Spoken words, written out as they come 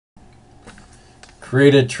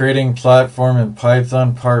Create a trading platform in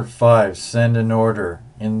Python Part 5. Send an order.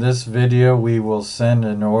 In this video we will send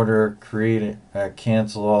an order, create a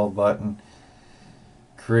cancel all button,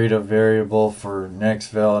 create a variable for next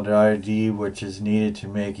valid ID which is needed to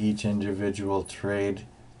make each individual trade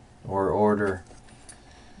or order.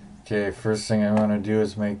 Okay, first thing I want to do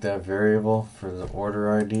is make that variable for the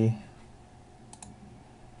order ID.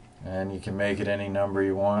 And you can make it any number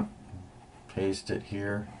you want. Paste it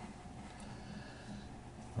here.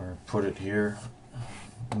 Or put it here.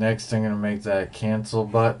 Next I'm going to make that cancel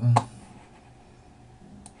button.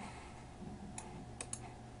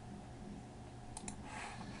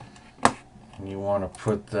 And you want to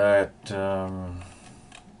put that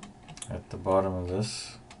at the bottom of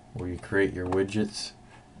this where you create your widgets.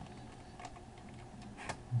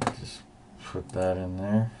 Just put that in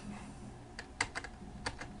there.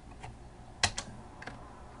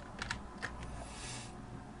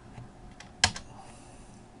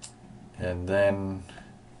 And then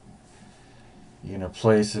you're going to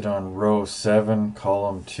place it on row 7,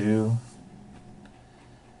 column 2,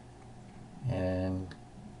 and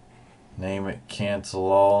name it cancel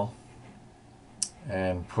all,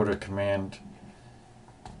 and put a command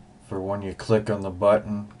for when you click on the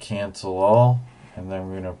button cancel all, and then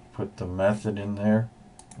we're going to put the method in there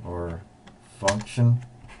or function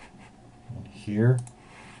in here.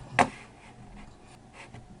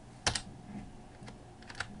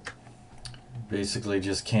 Basically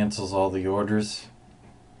just cancels all the orders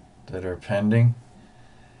that are pending.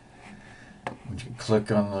 You click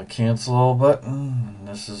on the cancel all button, and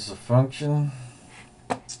this is the function.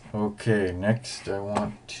 Okay, next I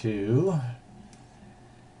want to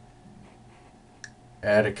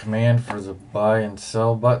add a command for the buy and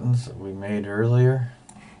sell buttons that we made earlier.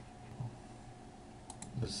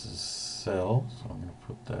 This is sell, so I'm going to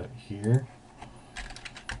put that here.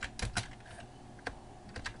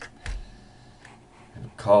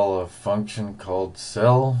 Call a function called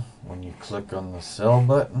sell when you click on the sell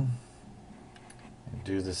button. And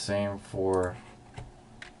do the same for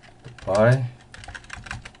the buy.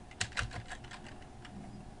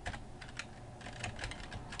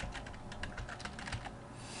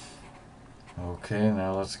 Okay,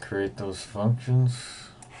 now let's create those functions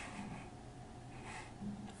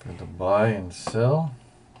for the buy and sell.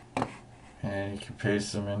 And you can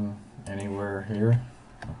paste them in anywhere here.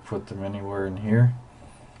 Or put them anywhere in here.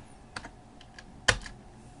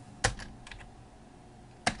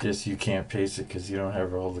 Guess you can't paste it because you don't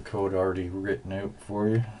have all the code already written out for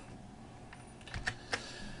you.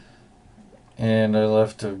 And I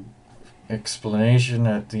left an explanation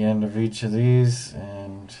at the end of each of these,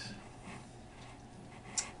 and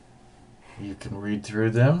you can read through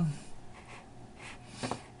them.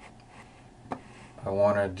 I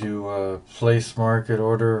want to do a place market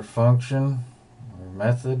order function or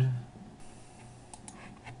method.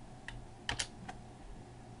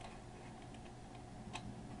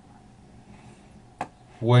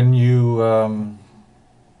 When you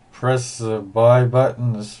press the buy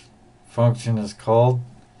button, this function is called,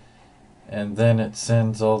 and then it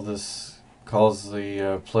sends all this, calls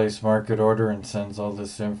the place market order and sends all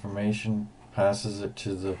this information, passes it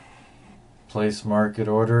to the place market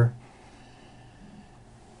order,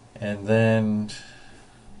 and then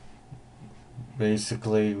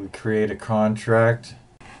basically we create a contract.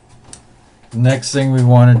 The next thing we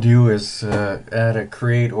want to do is add a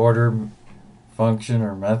create order function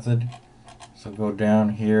or method. So go down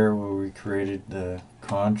here where we created the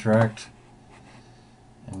contract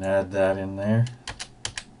and add that in there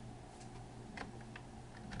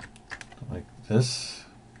like this.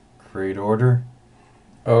 Create order.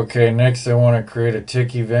 Okay, next I want to create a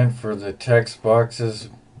tick event for the text boxes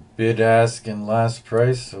bid, ask, and last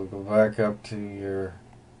price. So go back up to your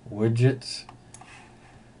widgets,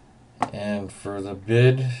 and for the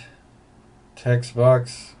bid text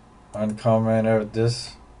box, uncomment out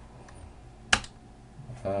this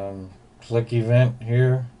click event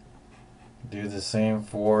here. Do the same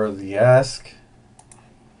for the ask,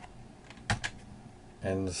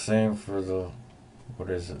 and the same for the, what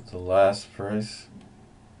is it, the last price.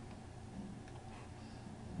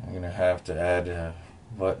 I'm gonna have to add a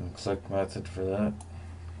button click method for that.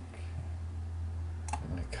 I'm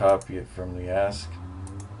gonna copy it from the ask.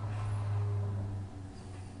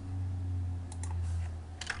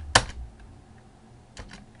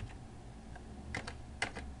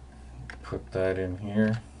 Put that in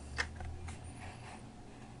here.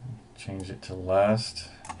 Change it to last.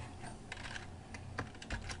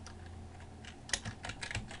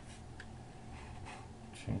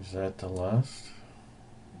 Change that to last.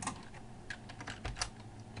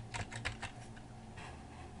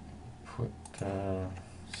 put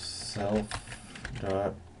self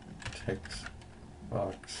dot text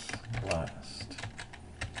box last.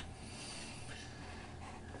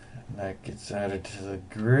 And that gets added to the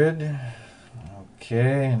grid.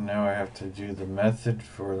 Okay, and now I have to do the method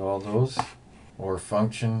for all those, or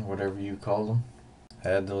function, whatever you call them.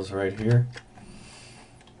 Add those right here.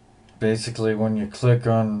 Basically, when you click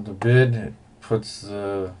on the bid, it puts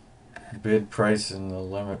the bid price in the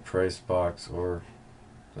limit price box, or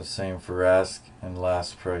the same for ask and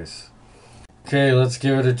last price. Okay, let's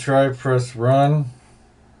give it a try. Press run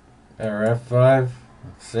or F5,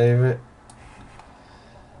 save it.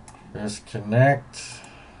 Press connect.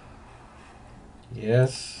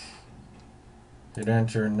 Yes. Hit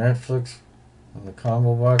enter Netflix in the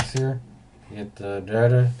combo box here. Get the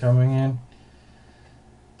data coming in.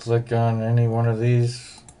 Click on any one of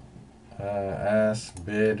these, ask,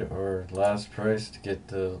 bid, or last price to get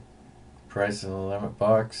the price in the limit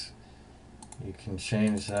box. You can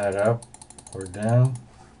change that up or down.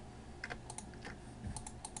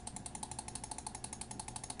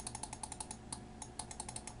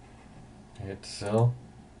 Hit sell.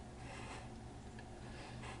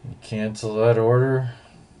 You cancel that order.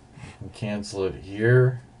 You can cancel it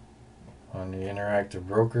here on the Interactive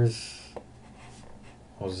Brokers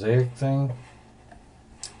Mosaic thing.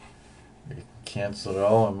 You can cancel it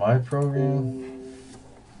all in my program.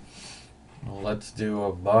 Let's do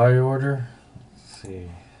a buy order. Let's see.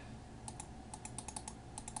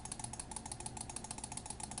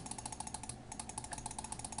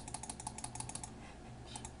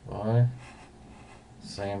 Buy.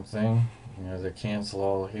 Same thing. You can either cancel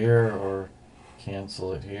all here or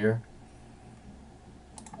cancel it here.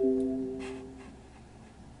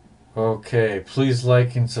 Okay, please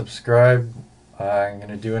like and subscribe. I'm going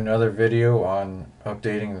to do another video on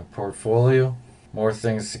updating the portfolio. More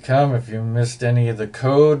things to come. If you missed any of the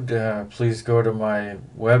code, please go to my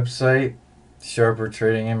website,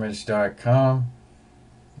 sharpertradingimage.com.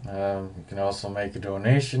 You can also make a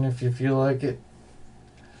donation if you feel like it,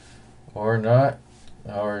 or not,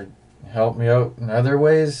 or help me out in other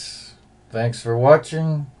ways. Thanks for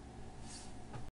watching.